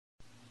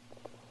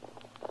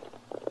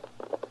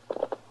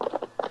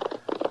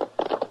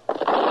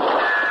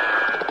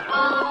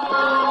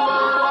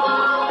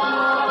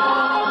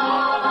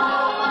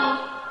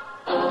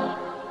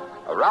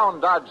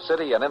Dodge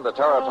City and in the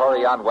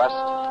territory on west,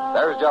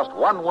 there's just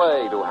one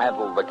way to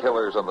handle the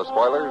killers and the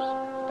spoilers,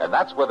 and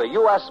that's with a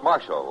U.S.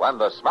 Marshal and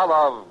the smell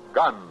of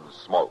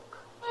Gunsmoke.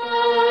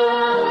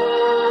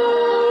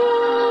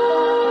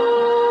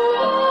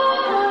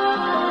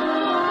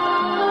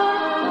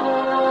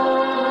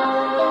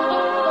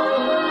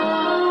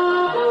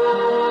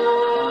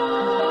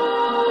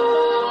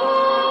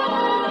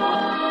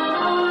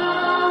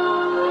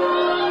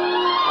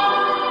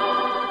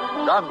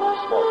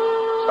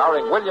 Gunsmoke,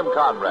 starring William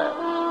Conrad,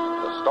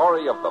 the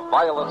story of the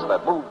violence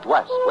that moved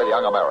west with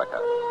young America,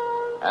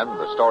 and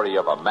the story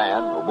of a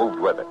man who moved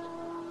with it.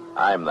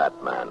 I'm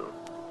that man,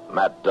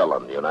 Matt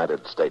Dillon,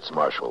 United States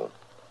Marshal.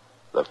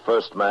 The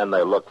first man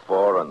they look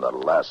for and the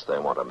last they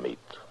want to meet.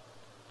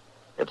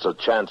 It's a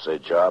chancy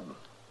job,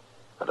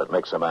 and it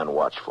makes a man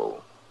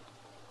watchful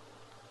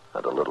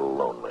and a little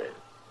lonely.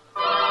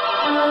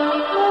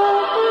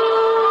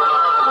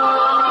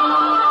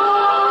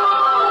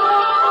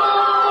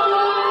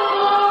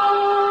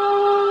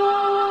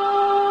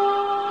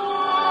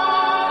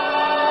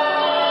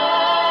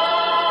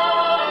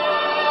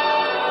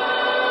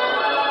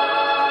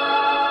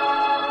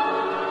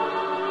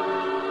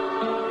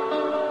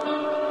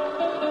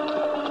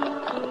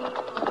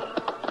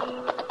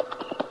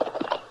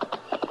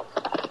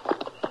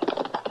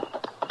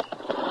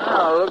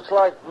 Looks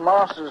like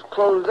Moss has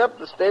closed up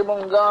the stable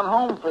and gone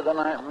home for the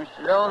night,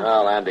 Mr. Dillon.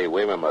 Well, Andy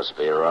Weeman must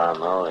be around,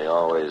 though. He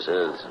always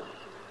is.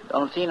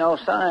 Don't see no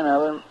sign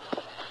of him.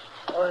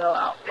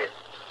 Well,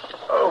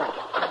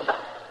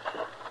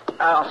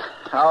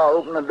 I'll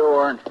open the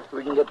door and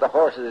we can get the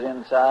horses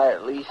inside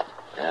at least.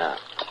 Yeah.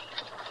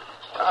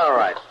 All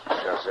right.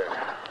 Yes, sir.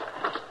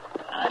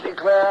 I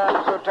declare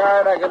I'm so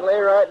tired I could lay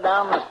right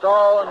down in the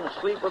stall and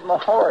sleep with my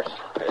horse.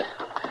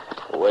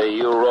 The way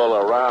you roll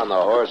around, the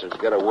horse would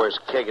get a worse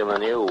kicking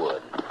than you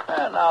would.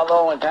 Well, now, the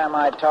only time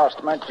I toss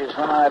much is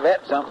when I've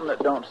ate something that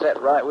don't set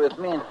right with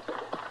me. And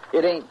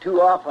it ain't too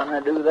often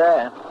I do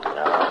that.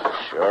 No,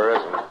 sure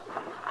isn't.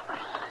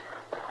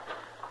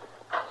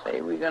 Say,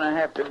 we gonna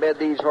have to bed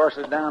these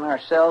horses down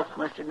ourselves,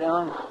 Mr.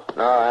 Dillon?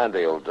 No,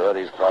 Andy will do it.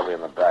 He's probably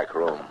in the back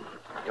room.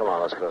 Come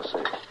on, let's go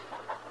see.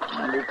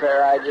 I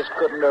declare I just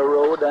couldn't have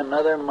rode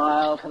another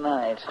mile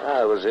tonight.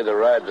 It was either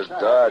ride to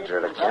Dodge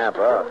or to camp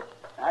out.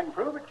 I can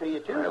prove it to you,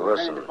 too. Hey,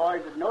 listen.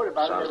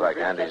 Sounds like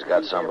Andy's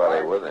got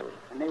somebody with him.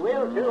 And they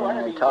will, too.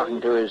 He's talking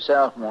to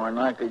himself more than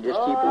likely. Just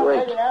keep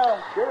awake.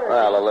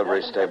 Well, a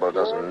livery stable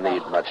doesn't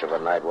need much of a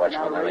night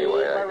watchman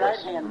anyway, I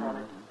guess.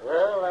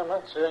 Well, I'm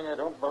not saying I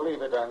don't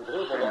believe it,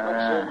 Andrew, but I'm not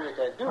saying that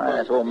I do believe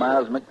that's old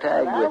Miles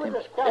McTagg with him.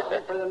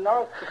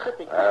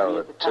 Well,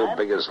 the two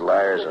biggest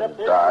liars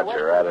in Dodge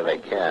are at it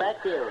again.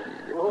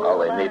 All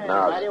they need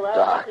now is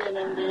Doc.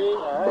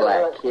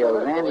 Black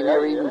Hills. Andy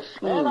never even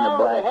seen the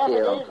Black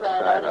Hills.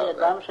 I know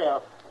that.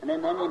 Myself. And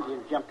then them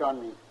Indians jumped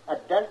on me.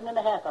 12 and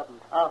a half of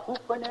them. A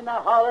whooping and a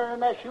hollering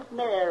and a shooting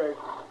their arrows.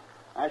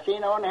 I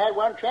seen I only had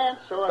one chance,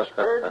 so I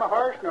spurred my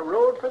horse and I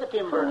rode for the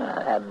timber.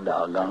 That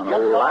doggone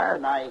old liar.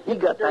 He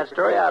got that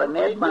story out of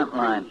Ned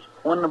Buntline.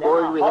 One of the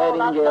boys we had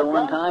in jail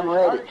one time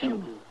read it to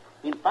him.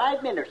 In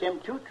 5 minutes,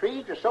 them two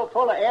trees were so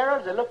full of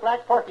arrows they looked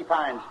like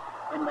porcupines.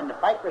 And when the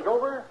fight was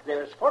over, there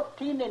was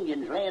 14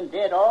 Indians laying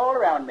dead all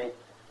around me.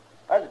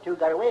 Other two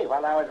got away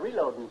while I was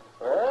reloading.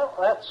 Well,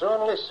 that's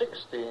only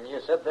 16. You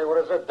said there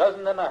was 12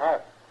 and a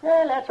half.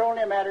 Well, that's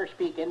only a matter of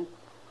speaking.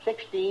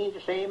 16's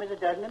the same as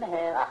 12 and a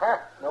half.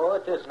 Aha. No,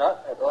 it is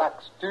not. It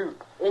lacks 2.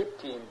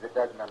 18's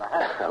 12 and a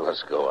half.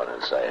 Let's go in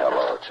and say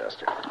hello,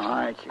 Chester. All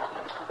right, you.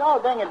 Oh,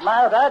 dang it,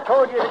 Miles. I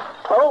told you that...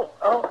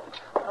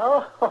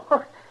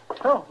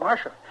 Oh,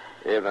 Marshal.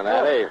 Evening,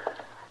 Andy.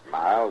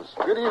 Miles.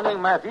 Good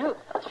evening, Matthew.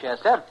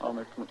 Chester. Oh,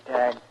 Mr.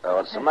 McTagg.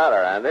 What's the matter,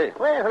 Andy?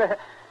 Well,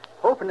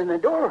 opening the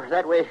door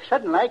that way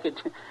sudden like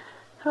it...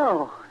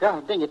 Oh,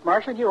 dang it,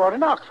 Marshal, you ought to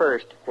knock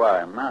first.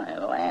 Why, my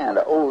land,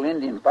 an old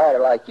Indian fighter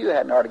like you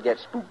hadn't ought to get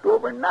spooked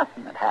over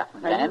nothing that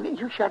happened, Andy.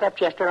 You shut up,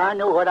 Chester. I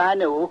know what I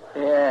know.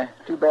 Yeah,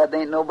 too bad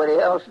there ain't nobody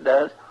else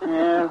does.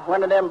 Yeah,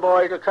 one of them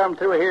boys will come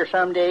through here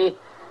someday.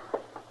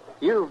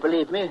 You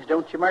believe me,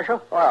 don't you,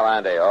 Marshal? Well,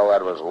 Andy, all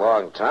that was a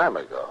long time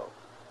ago.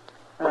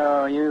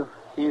 Oh, you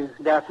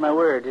doubt my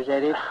word, is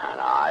that it? No,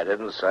 I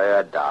didn't say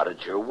I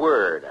doubted your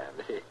word,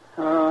 Andy.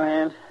 Oh,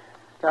 and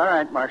it's all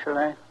right,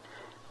 Marshal.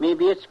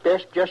 Maybe it's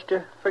best just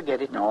to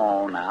forget it.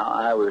 No, now,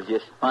 I was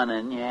just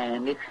funning you,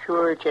 Andy.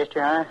 Sure,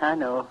 Chester, I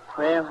know.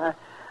 Well,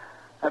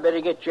 I better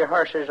get your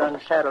horses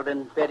unsaddled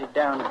and bedded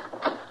down.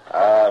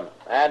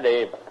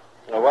 Andy,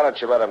 why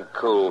don't you let him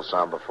cool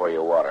some before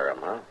you water him,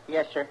 huh?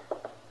 Yes, sir.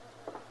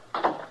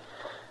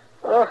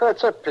 Oh,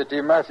 that's a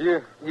pity,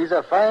 Matthew. He's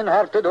a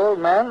fine-hearted old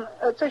man.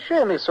 It's a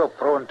shame he's so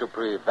prone to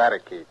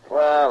prevaricate.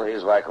 Well,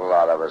 he's like a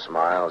lot of us,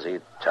 Miles. He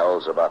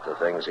tells about the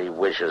things he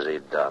wishes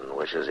he'd done,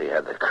 wishes he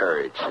had the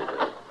courage to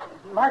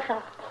do.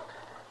 Marshal.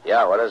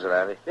 Yeah, what is it,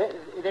 Andy?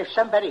 There's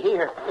somebody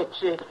here.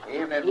 It's,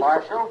 Evening,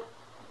 Marshal.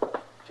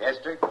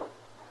 Chester.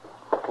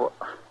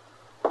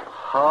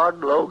 Hard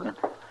Logan.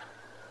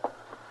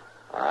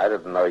 I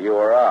didn't know you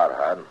were out,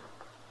 Hud.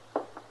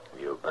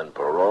 You've been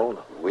paroled?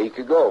 A week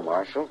ago,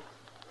 Marshal.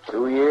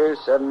 2 years,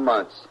 7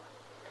 months.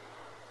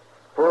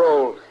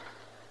 Parole.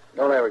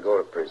 Don't ever go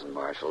to prison,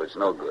 Marshal. It's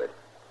no good.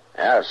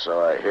 Yeah,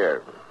 so I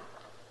hear.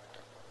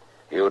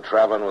 You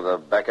traveling with the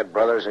Beckett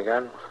brothers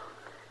again?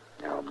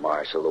 Now,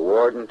 Marshal, the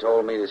warden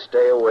told me to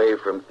stay away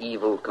from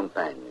evil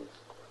companions.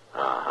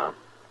 Uh-huh.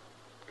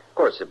 Of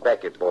course, the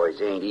Beckett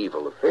boys ain't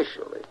evil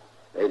officially.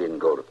 They didn't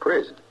go to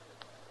prison.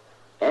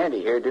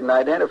 Andy here didn't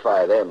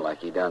identify them like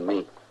he done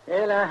me.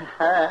 Well,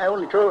 I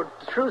only told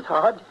the truth,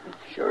 Hod.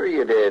 Sure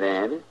you did,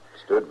 Andy.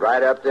 Stood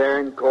right up there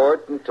in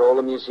court and told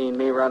them you seen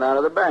me run out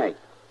of the bank.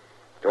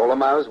 Told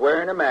them I was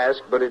wearing a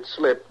mask, but it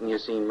slipped and you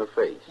seen my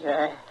face.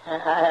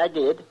 I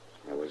did.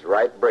 It was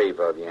right brave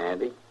of you,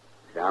 Andy.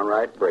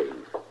 Downright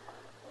brave.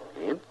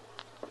 And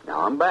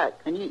now I'm back.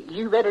 And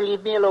you better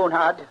leave me alone,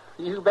 Hod.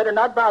 You better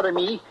not bother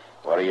me.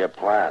 What are your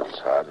plans,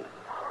 Hud?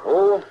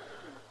 Oh,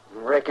 I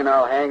reckon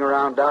I'll hang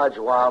around Dodge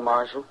a while,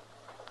 Marshal.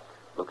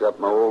 Look up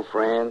my old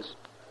friends.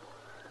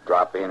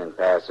 Drop in and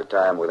pass the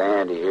time with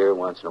Andy here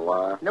once in a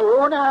while.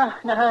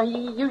 No,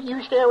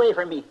 you stay away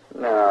from me.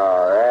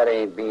 No, that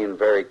ain't being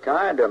very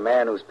kind to a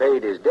man who's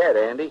paid his debt,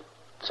 Andy.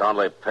 It's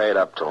only paid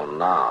up till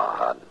now,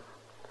 Hud.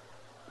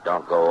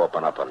 Don't go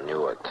open up a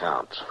new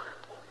account.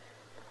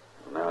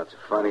 Now, it's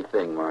a funny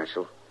thing,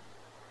 Marshal.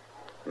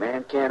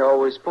 Man can't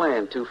always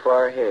plan too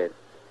far ahead.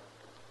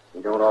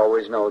 You don't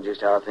always know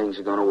just how things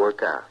are going to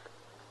work out.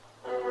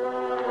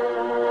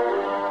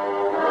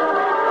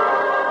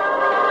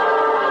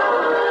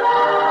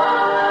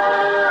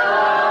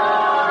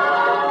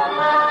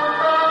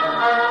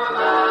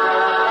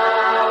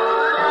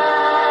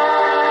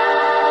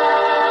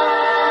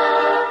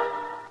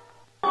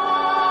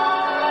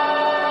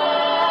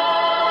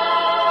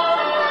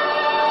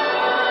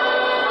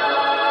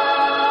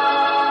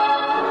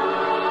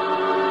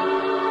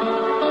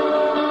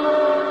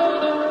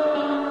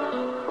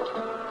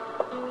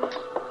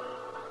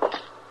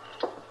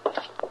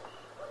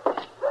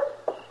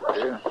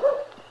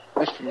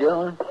 Mr.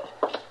 Dillon,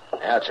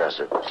 Yeah,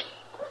 Chester.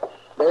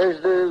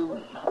 there's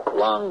the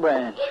Long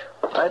Branch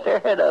right there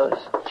ahead of us.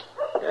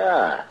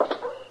 Yeah.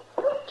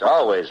 It's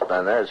always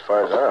been there as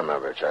far as I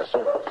remember,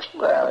 Chester.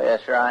 Well,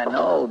 yes, sir, I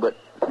know, but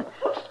as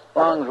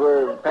long as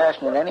we're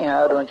passing it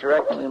anyhow, don't you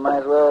reckon we might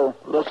as well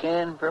look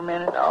in for a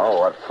minute? No,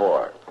 what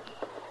for?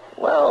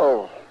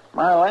 Well,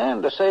 my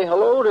land, to say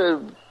hello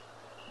to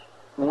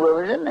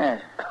whoever's in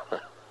there.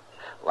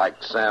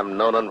 Like Sam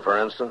Noonan, for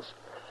instance?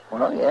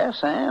 Well, yeah,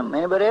 Sam.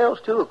 Anybody else,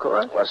 too, of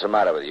course. What's the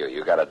matter with you?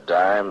 You got a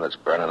dime that's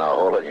burning a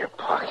hole in your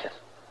pocket.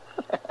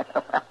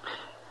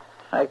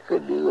 I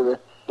could do with a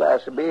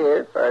glass of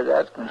beer, as far as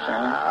that's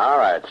concerned. All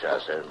right,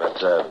 Chester,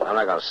 but I'm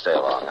not going to stay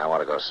long. I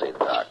want to go see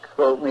Doc.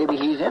 Well, maybe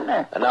he's in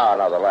there.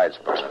 No, the light's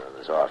burning in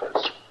his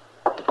office.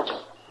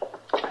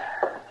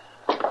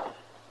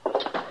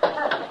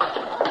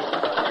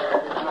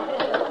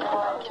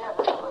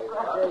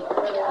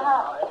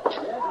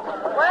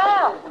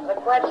 Well,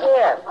 look what's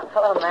here.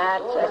 Hello,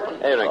 Matt. Chester.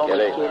 Evening,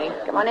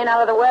 Kitty. Come on in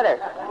out of the weather.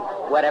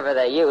 Whatever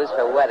they use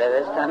for weather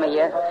this time of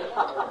year.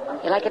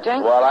 You like a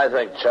drink? Well, I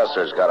think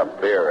Chester's got a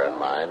beer in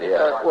mind,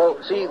 yeah. Well,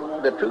 see,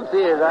 the truth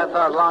is, I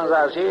thought as long as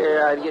I was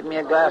here, I'd get me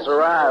a glass of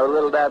rye with a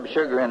little dab of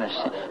sugar in it.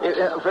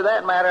 For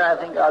that matter, I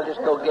think I'll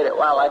just go get it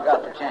while I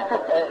got the chance.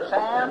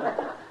 Sam?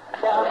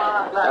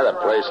 Yeah, the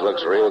place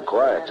looks real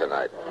quiet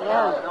tonight.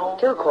 Yeah,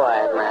 too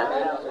quiet, Matt.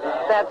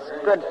 That's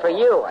good for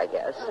you, I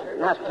guess.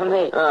 Not for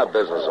me.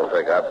 Business will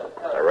pick up.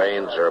 The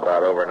rains are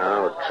about over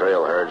now. The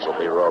trail herds will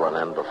be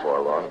rolling in before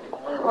long.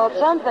 Well,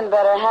 something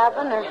better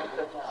happen, or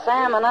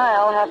Sam and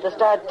I'll have to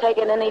start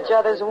taking in each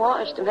other's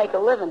wash to make a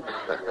living.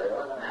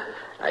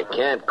 I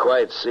can't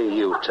quite see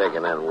you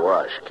taking in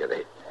wash,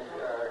 Kitty.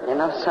 You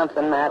know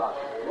something, Matt?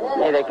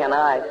 Neither can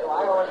I.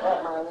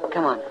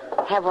 Come on,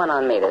 have one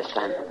on me this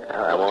time.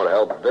 That won't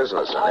help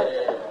business any.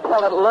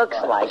 Well, it looks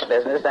like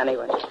business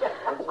anyway.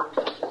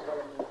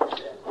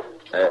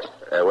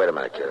 Wait a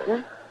minute,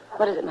 Kitty.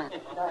 What is it, Matt?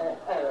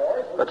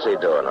 What's he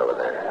doing over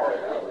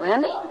there?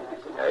 Randy?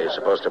 He's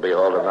supposed to be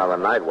holding down the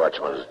night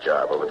watchman's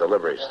job over the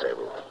livery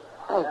stable.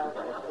 Oh,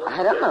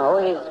 I don't know.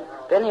 He's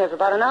been here for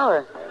about an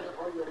hour.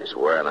 He's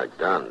wearing a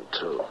gun,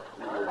 too.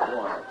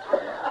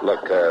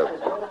 Look,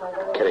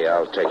 Kitty,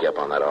 I'll take you up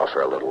on that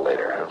offer a little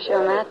later. Huh?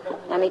 Sure, Matt.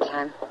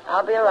 Anytime.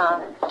 I'll be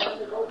around.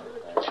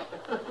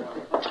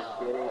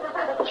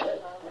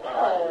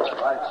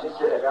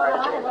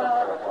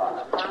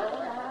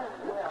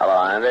 Hello,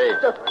 Andy.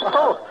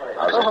 Oh.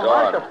 How's it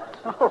going?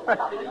 Oh,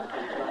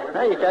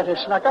 now you kind of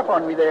snuck up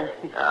on me there.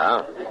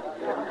 Yeah?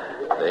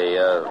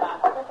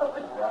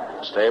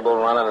 The stable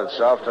running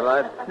itself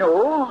tonight?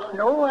 No,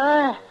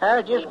 I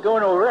was just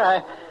going over.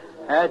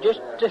 I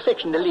just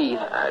fixing to leave.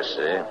 I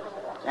see.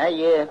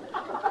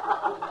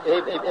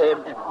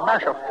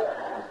 Marshal.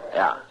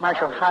 Yeah.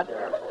 Marshal,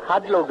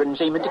 Hod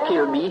Logan's aiming to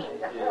kill me.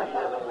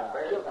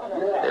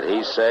 Did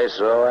he say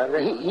so,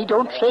 Andy? He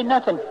don't say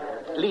nothing.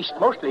 At least,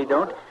 mostly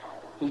don't.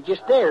 He's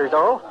just there, is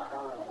all.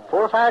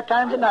 4 or 5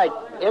 times a night.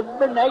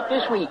 Every night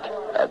this week.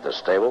 At the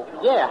stable?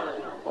 Yeah.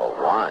 Well,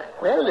 why?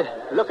 Well,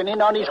 looking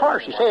in on his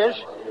horse, he says.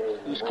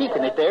 He's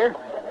keeping it there.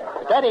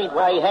 But that ain't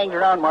why he hangs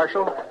around,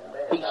 Marshal.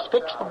 He's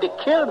fixing to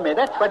kill me.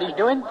 That's what he's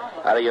doing.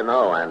 How do you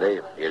know, Andy?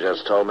 You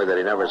just told me that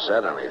he never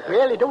said anything.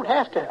 Well, he don't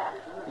have to.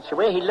 It's the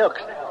way he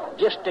looks.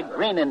 Just a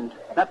grinning,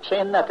 not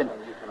saying nothing.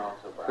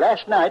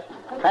 Last night,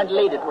 kind of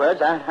late it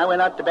was, I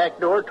went out the back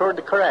door toward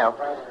the corral.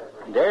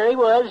 And there he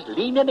was,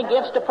 leaning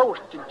against a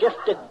post, just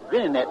a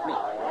grinning at me.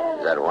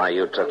 Is that why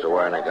you took to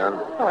wearing a gun?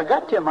 Oh, I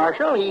got to,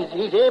 Marshal.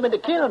 He's aiming to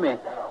kill me.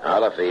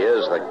 Well, if he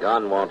is, the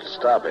gun won't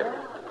stop him.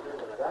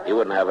 You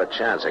wouldn't have a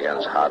chance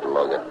against Hod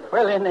Logan.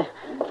 Well, then,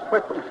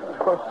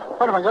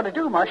 what am I going to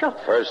do, Marshal?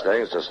 First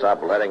thing is to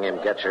stop letting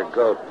him get your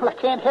goat. Well, I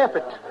can't help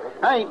it.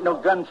 I ain't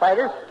no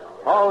gunfighter.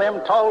 All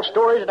them tall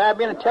stories that I've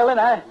been telling,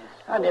 I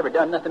never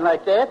done nothing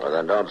like that. Well,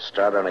 then don't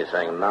start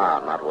anything now,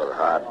 not with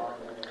Hod.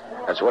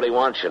 That's what he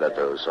wants you to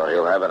do, so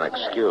he'll have an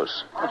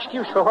excuse.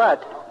 Excuse for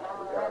what?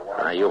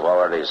 You've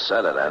already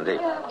said it, Andy.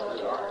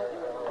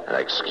 An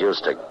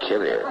excuse to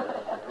kill you.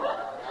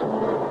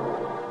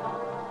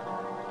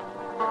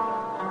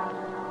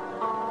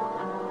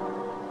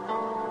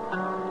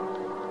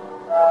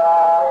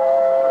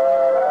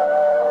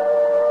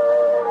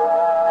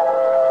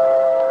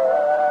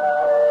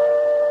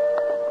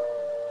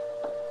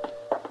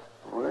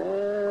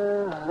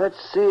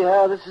 Let's see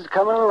how this is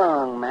coming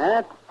along,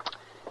 Matt.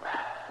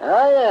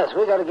 Oh, yes,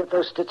 we got to get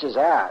those stitches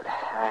out.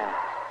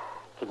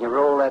 Can you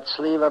roll that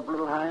sleeve up a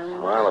little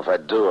higher? Well, if I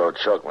do, I'll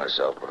choke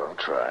myself, but I'll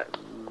try.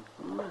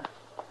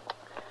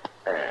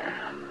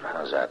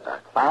 How's that,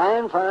 Doc?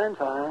 Fine.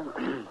 Fine.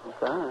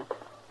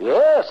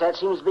 Yes, that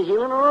seems to be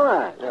healing all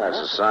right. Yeah, it's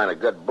a sign of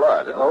good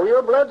blood. Isn't it? Oh,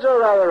 your blood's all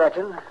right, I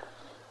reckon.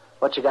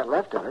 What you got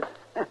left of it?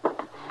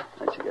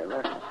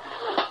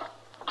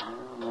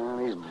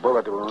 These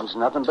bullet wounds,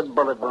 nothing but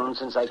bullet wounds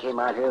since I came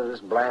out here to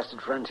this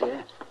blasted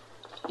frontier.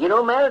 You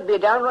know, man, it'd be a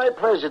downright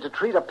pleasure to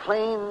treat a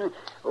plain,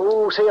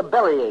 say a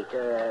bellyache,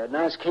 a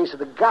nice case of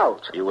the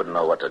gout. You wouldn't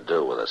know what to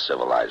do with a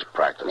civilized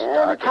practice,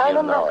 Yeah, Doc, and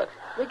you know it.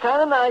 Be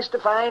kind of nice to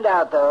find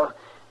out, though.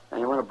 Now,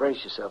 you want to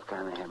brace yourself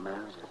kind of here,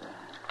 man.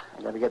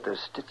 I got to get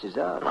those stitches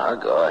out. Well,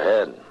 go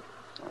ahead.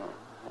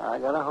 I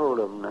got a hold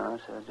of them now,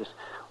 so I just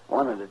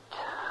wanted to...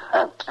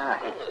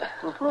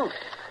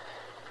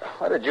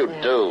 What did you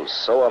do?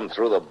 Sew him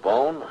through the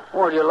bone?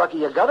 Well, you're lucky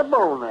you got a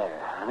bone there.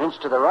 An inch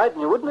to the right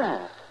and you wouldn't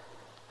have.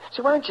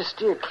 So why don't you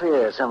steer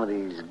clear of some of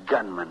these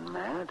gunmen,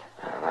 Matt?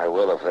 And I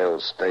will if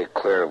they'll stay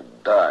clear of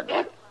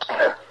Dodge.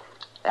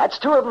 That's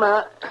two of them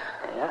now.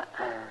 Yeah.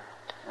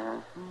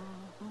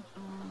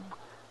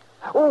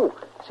 Oh,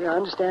 see, I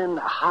understand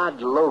Hod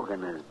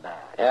Logan is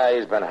back. Yeah,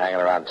 he's been hanging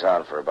around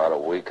town for about a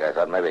week. I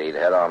thought maybe he'd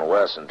head on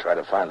west and try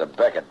to find the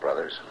Beckett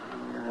brothers.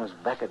 Those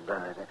Beckett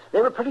brothers.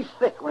 They were pretty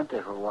thick, weren't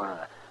they, for a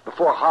while?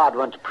 Before Hod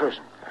went to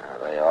prison.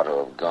 They ought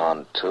to have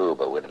gone, too,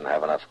 but we didn't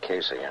have enough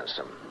case against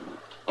them.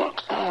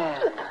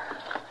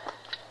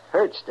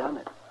 Hurts, doesn't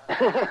it?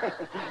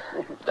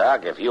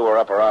 Doc, if you were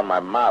up around my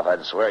mouth,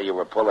 I'd swear you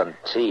were pulling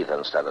teeth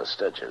instead of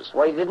stitches.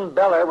 Well, you didn't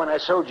beller when I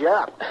sewed you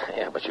up.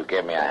 Yeah, but you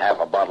gave me a half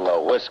a bottle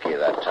of whiskey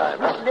that time.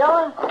 Mr.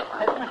 Dillon?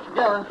 Mr.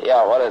 Dillon?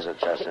 Yeah, what is it,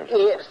 Chester?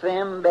 It's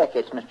them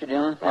Beckett's, Mr.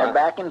 Dillon. They're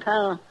back in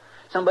town.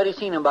 Somebody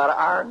seen them about an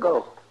hour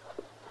ago.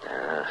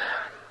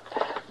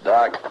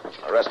 Doc,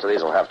 the rest of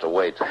these will have to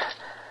wait.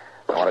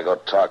 I want to go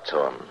talk to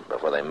them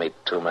before they meet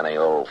too many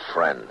old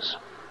friends.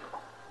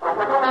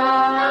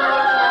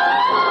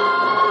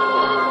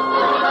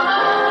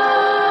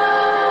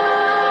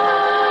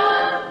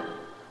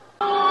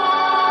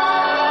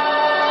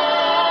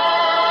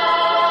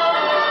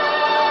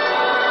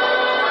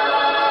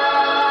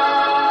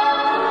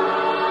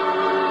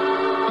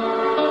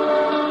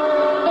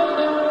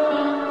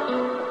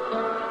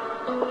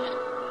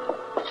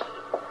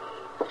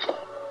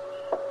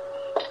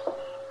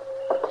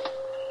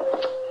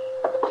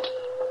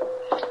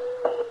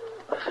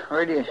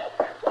 Where do you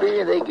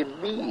figure they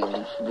could be,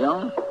 Mr.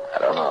 Dillon? I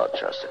don't know,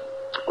 Chester.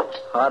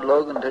 Hod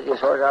Logan took his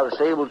horse out of the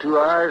stable 2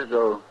 hours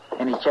ago,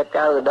 and he checked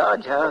out of the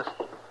Dodge house.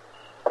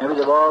 Maybe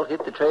they've all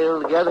hit the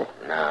trail together.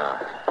 No,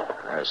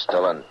 they're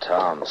still in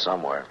town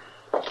somewhere.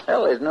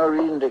 Well, there's no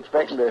reason to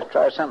expect them to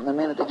try something the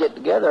minute they get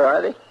together,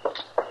 are they?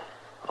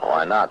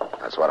 Why not?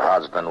 That's what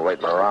Hod's been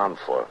waiting around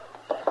for.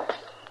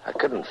 I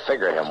couldn't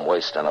figure him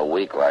wasting a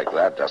week like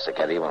that just to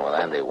get even with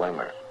Andy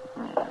Wimmer.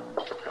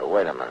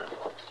 Wait a minute.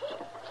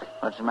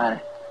 What's the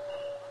matter?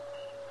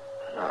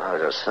 I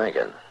was just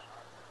thinking.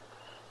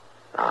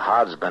 Now,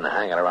 Hod's been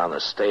hanging around the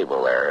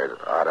stable there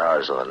at odd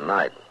hours of the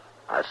night.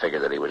 I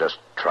figured that he was just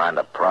trying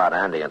to prod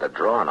Andy into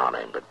drawing on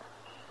him, but...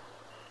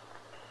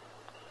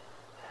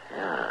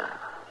 Yeah,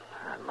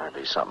 that might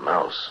be something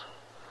else.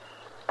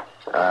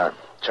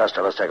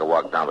 Chester, let's take a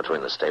walk down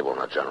between the stable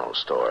and the general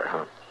store,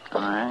 huh?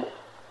 All right.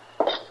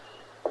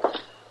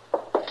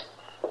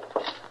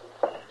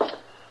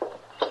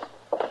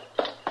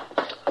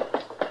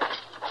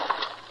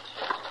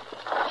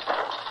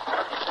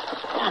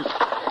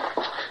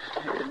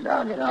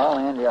 Doggone all,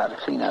 Andy ought to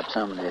clean up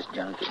some of this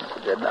junk.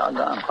 It's a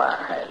doggone fire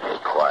hazard. Be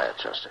quiet,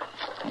 Chester.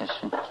 Yes,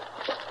 sir.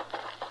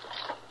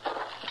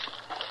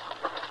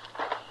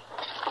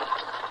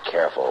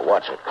 Careful,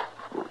 watch it.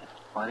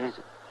 What is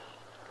it?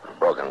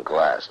 Broken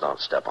glass. Don't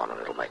step on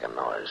it. It'll make a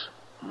noise.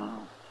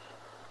 Oh.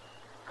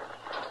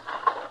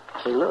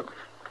 Hey, look.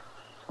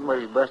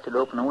 Somebody's busted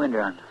open a window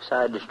on the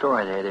side of the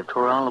store there. They've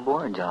tore all the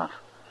boards off.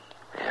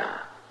 Yeah.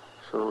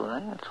 So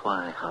that's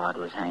why Hod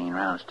was hanging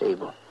around the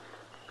stable.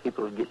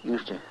 People would get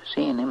used to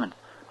seeing him and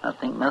not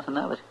think nothing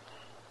of it.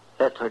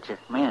 That's what you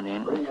meant,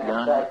 ain't it?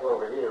 Back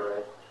over here,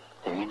 Red.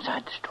 They're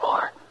inside the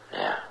store.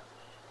 Yeah.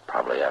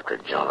 Probably after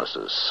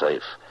Jonas's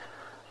safe.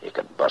 You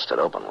could bust it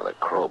open with a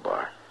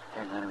crowbar.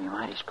 They're going to be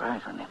mighty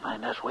surprised when they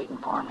find us waiting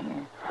for him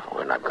here.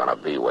 We're not going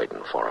to be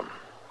waiting for him.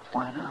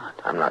 Why not?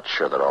 I'm not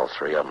sure that all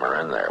three of them are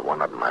in there.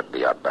 One of them might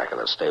be out back of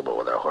the stable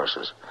with their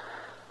horses.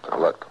 Now,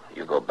 look,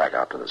 you go back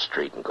out to the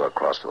street and go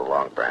across to the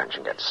Long Branch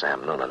and get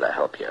Sam Noonan to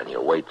help you, and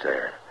you wait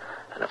there.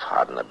 And if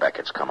Hod and the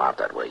Becketts come out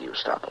that way, you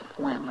stop them.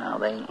 Well, now,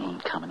 they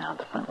ain't coming out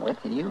the front with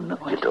you. You know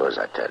You it. do as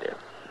I tell you.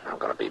 I'm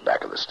going to be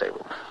back at the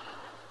stable.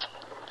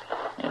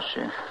 Yes,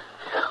 sir.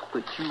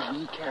 But you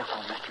be careful,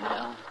 Mr.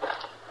 Dillon.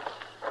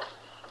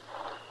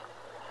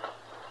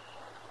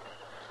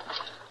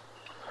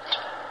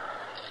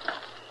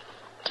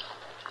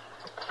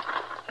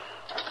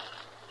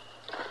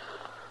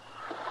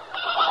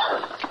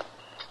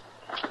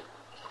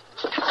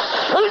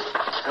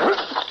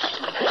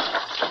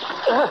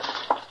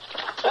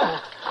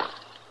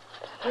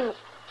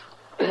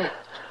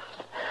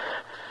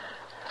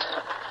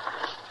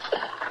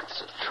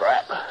 It's a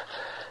trap.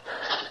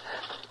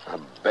 A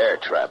bear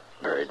trap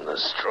buried in the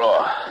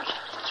straw.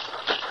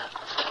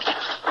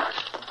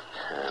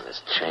 And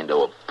it's chained to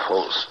a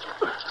post.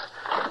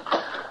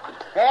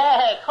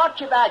 Hey, caught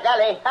you by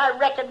golly. I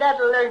reckon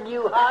that'll learn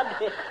you, Hod.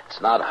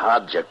 It's not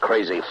Hod, you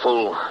crazy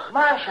fool.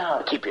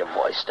 Marshal. Keep your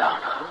voice down.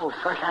 Oh,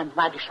 first, I'm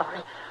mighty sorry.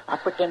 I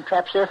put them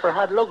traps there for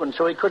Hod Logan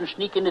so he couldn't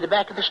sneak into the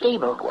back of the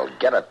stable. Well,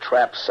 get a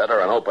trap setter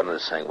and open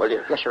this thing, will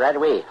you? Yes, sir, right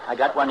away. I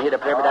got one hid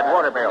up there by that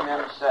water barrel.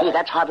 Hey,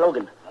 that's Hod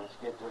Logan. Let's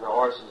get to the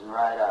horses and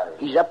ride out of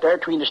here. He's up there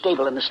between the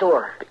stable and the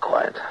store. Be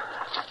quiet.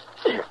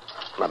 Here,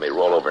 let me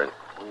roll over and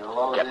We'll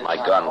load get this my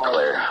on gun the horses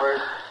clear.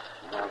 First,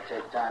 and it'll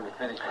take time to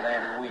finish with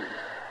Andy Wheaton.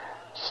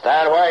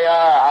 Stand where you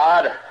are,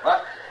 Hod.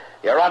 What?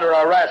 You're under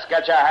arrest.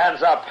 Get your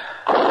hands up.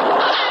 Get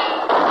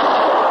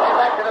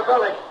back to the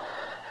building.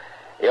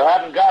 You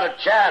haven't got a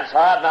chance,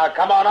 Hod. Now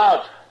come on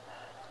out.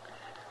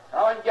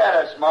 Come and get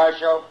us,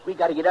 Marshal. We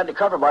got to get under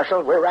cover,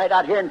 Marshal. We're right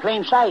out here in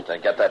plain sight.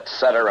 Then get that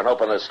setter and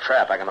open this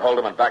trap. I can hold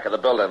him in back of the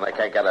building. They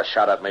can't get a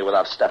shot at me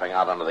without stepping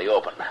out into the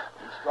open.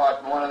 He's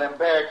caught in one of them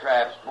bear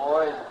traps,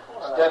 boys.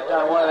 Stepped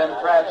on one of them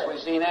traps we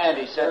seen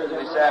Andy set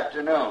them this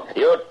afternoon.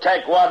 You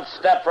take one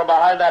step from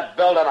behind that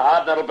building,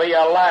 Hod, and it'll be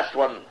your last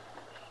one.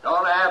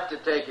 Don't have to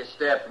take a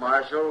step,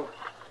 Marshal.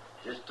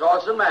 Just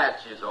toss a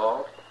match is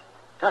all.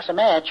 Toss a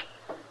match.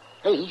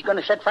 Hey, he's going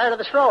to set fire to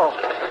the straw.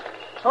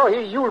 Oh,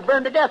 you will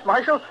burn to death,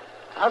 Marshal.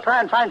 I'll try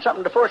and find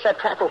something to force that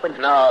trap open.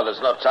 No, there's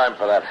no time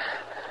for that.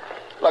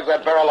 Look,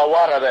 that barrel of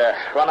water there.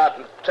 Run out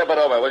and tip it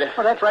over, will you?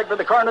 Well, that's right by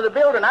the corner of the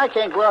building. I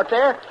can't go out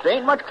there. There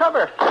ain't much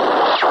cover.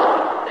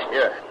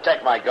 Here,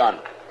 take my gun.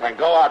 And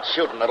go out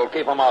shooting. It'll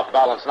keep them off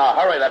balance. Now,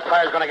 hurry. That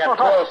fire's going to get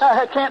close.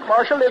 I can't,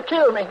 Marshal. They'll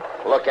kill me.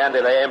 Look,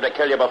 Andy, they aim to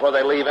kill you before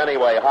they leave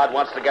anyway. Hod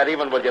wants to get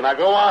even with you. Now,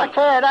 go on. I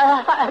can't.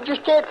 I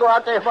just can't go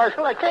out there,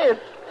 Marshal. I can't.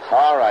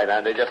 All right,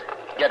 Andy. Just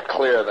get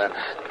clear, then.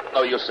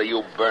 No use of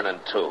you burning,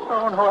 too.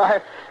 Oh, no,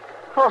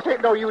 Oh, it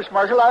ain't no use,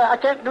 Marshal. I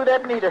can't do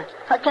that neither.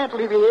 I can't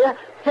leave you here.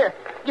 Here,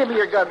 give me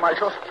your gun,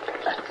 Marshal.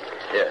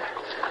 Here.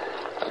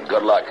 And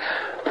good luck.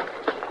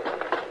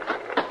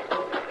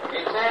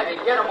 Hey, Sandy,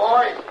 get him,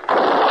 boys.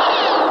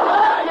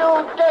 You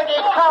dirty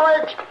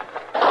cowards!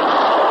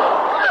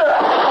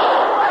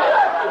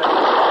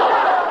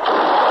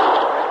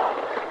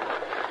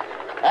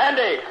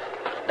 Andy,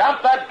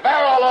 dump that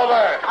barrel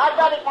over. I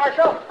got it,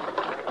 Marshal.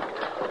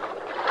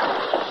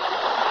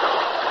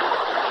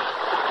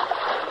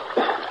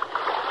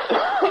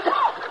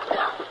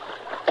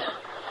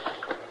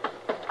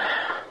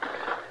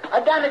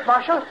 I've done it,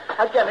 Marshal.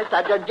 I've done it.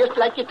 I've done just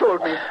like you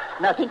told me.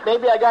 And I think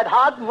maybe I got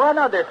Hod and one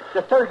other.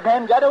 The third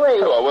man got away.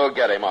 Well, we'll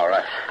get him, all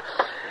right.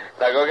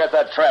 Now, go get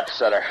that trap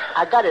setter.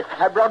 I got it.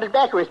 I brought it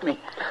back with me.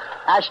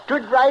 I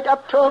stood right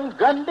up to him,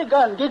 gun to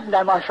gun, didn't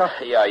I, Marshal?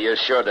 Yeah, you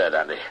sure did,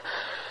 Andy.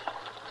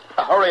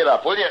 Hurry it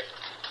up, will you?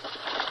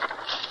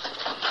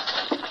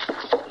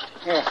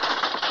 Here.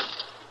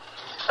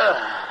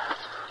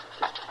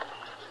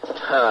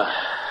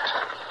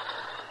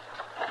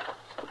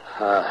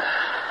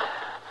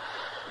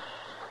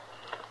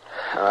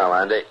 Well,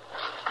 Andy,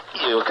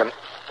 you can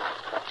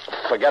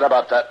forget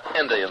about that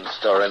Indian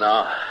story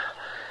now.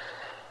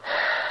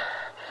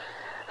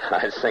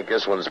 I think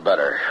this one's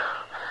better.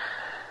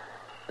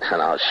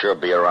 And I'll sure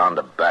be around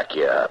to back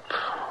you up.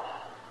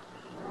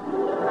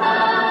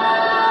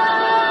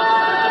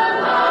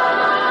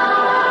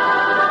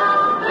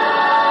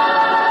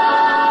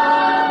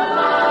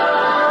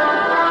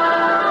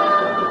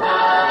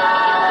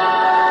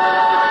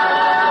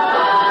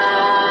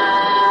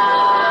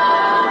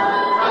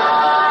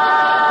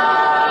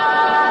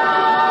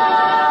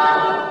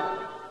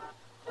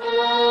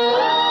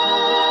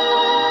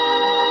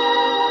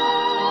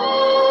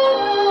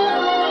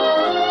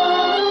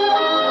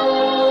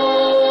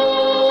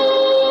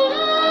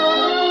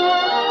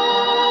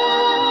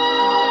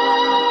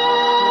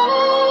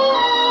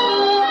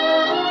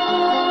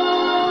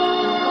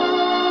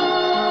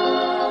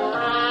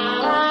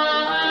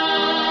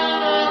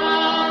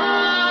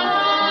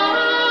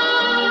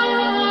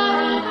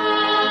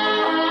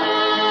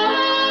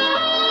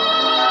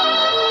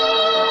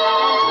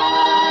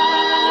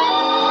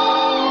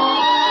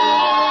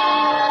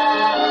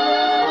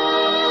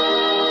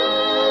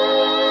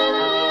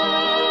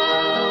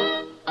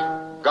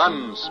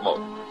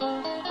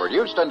 Gunsmoke.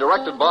 Produced and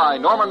directed by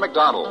Norman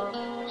MacDonald.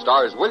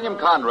 Stars William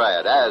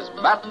Conrad as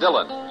Matt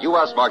Dillon,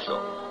 U.S.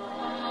 Marshal.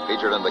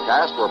 Featured in the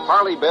cast were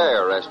Parley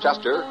Bear as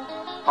Chester,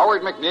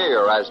 Howard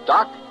McNear as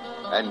Doc,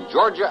 and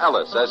Georgia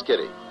Ellis as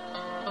Kitty.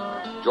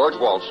 George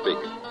Walsh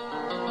speaking.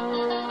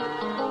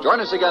 Join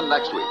us again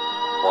next week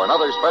for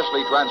another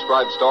specially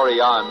transcribed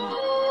story on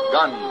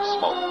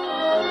Gunsmoke.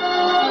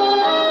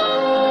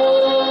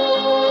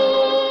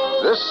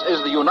 This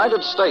is the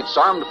United States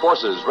Armed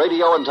Forces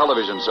Radio and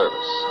Television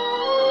Service.